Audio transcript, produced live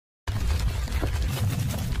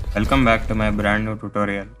Welcome back to my brand new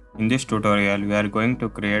tutorial. In this tutorial, we are going to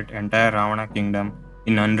create entire Ravana kingdom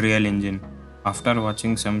in Unreal Engine. After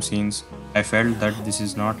watching some scenes, I felt that this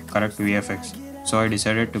is not correct VFX, so I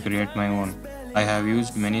decided to create my own. I have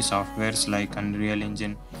used many softwares like Unreal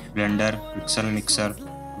Engine, Blender, Quixel Mixer,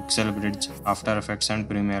 Quixel Bridge, After Effects and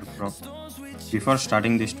Premiere Pro. Before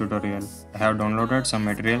starting this tutorial, I have downloaded some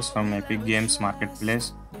materials from Epic Games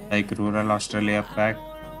Marketplace like Rural Australia Pack,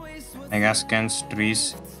 Megascans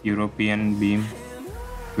Trees, European Beam,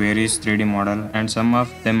 Queries 3D model, and some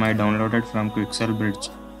of them I downloaded from Quixel Bridge.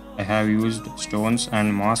 I have used stones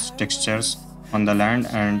and moss textures on the land,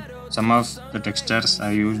 and some of the textures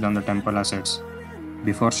I used on the temple assets.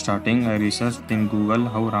 Before starting, I researched in Google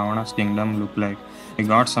how Ravana's kingdom looked like. I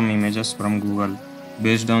got some images from Google.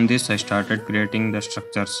 Based on this, I started creating the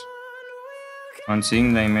structures. On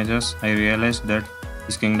seeing the images, I realized that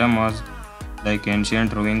his kingdom was like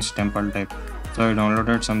ancient ruins temple type. So I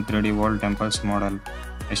downloaded some 3D world temples model.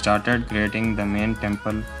 I started creating the main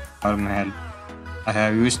temple or mahal. I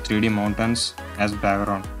have used 3D mountains as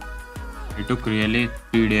background. It took really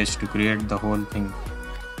 3 days to create the whole thing.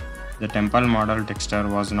 The temple model texture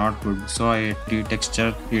was not good, so I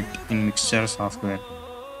retextured it in mixture software.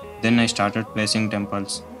 Then I started placing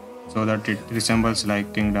temples so that it resembles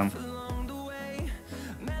like kingdom.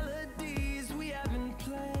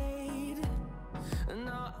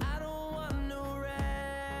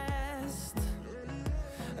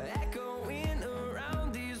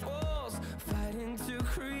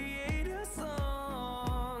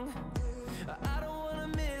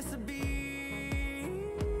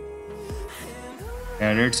 I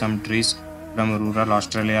added some trees from Rural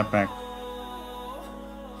Australia Pack.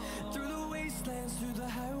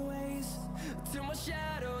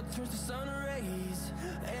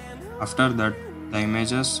 After that, the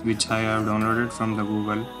images which I have downloaded from the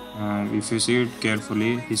Google, if you see it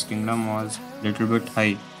carefully, his kingdom was little bit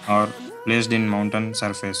high or placed in mountain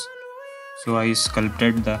surface. So I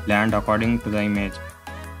sculpted the land according to the image.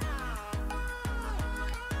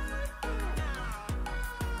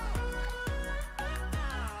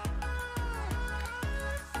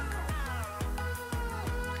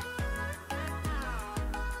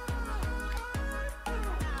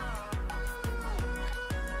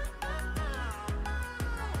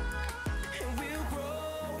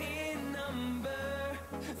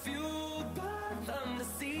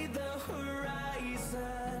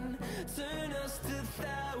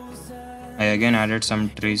 I again added some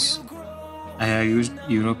trees. I have used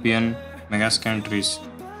European Megascan trees.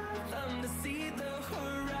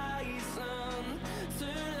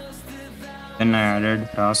 Then I added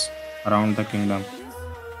grass around the kingdom.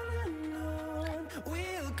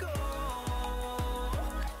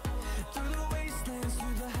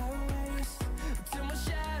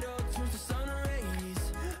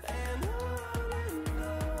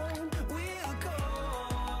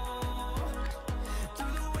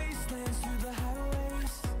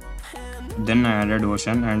 Then I added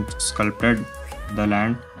ocean and sculpted the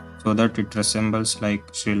land so that it resembles like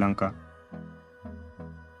Sri Lanka.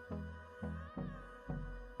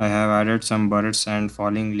 I have added some birds and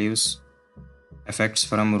falling leaves effects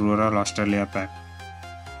from Rural Australia Pack.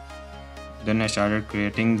 Then I started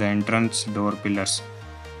creating the entrance door pillars.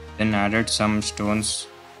 Then added some stones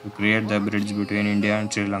to create the bridge between India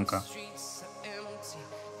and Sri Lanka.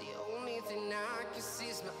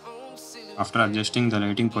 After adjusting the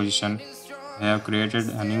lighting position, I have created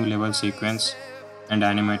a new level sequence and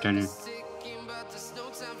animated it.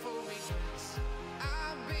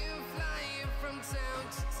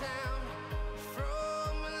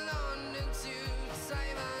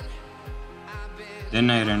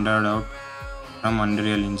 Then I rendered out from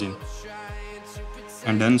Unreal Engine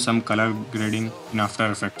and done some color grading in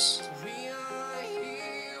After Effects.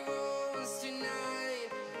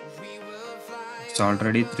 It's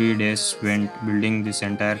already 3 days spent building this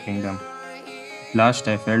entire kingdom. Last,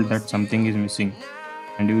 I felt that something is missing,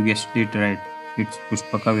 and you guessed it right. It's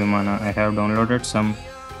Pushpaka Vimana. I have downloaded some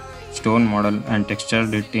stone model and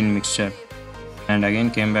textured it in mixture, and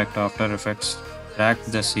again came back to After Effects,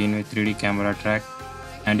 tracked the scene with 3D camera track,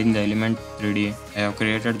 and in the element 3D, I have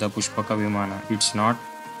created the Pushpaka Vimana. It's not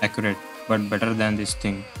accurate, but better than this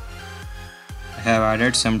thing. I have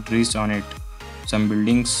added some trees on it, some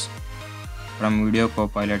buildings from Video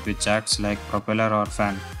Copilot which acts like propeller or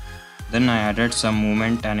fan. Then I added some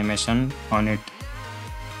movement animation on it.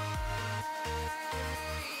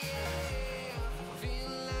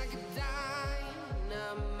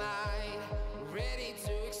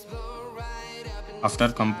 After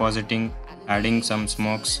compositing, adding some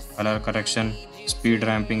smokes, color correction, speed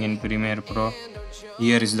ramping in Premiere Pro,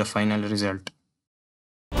 here is the final result.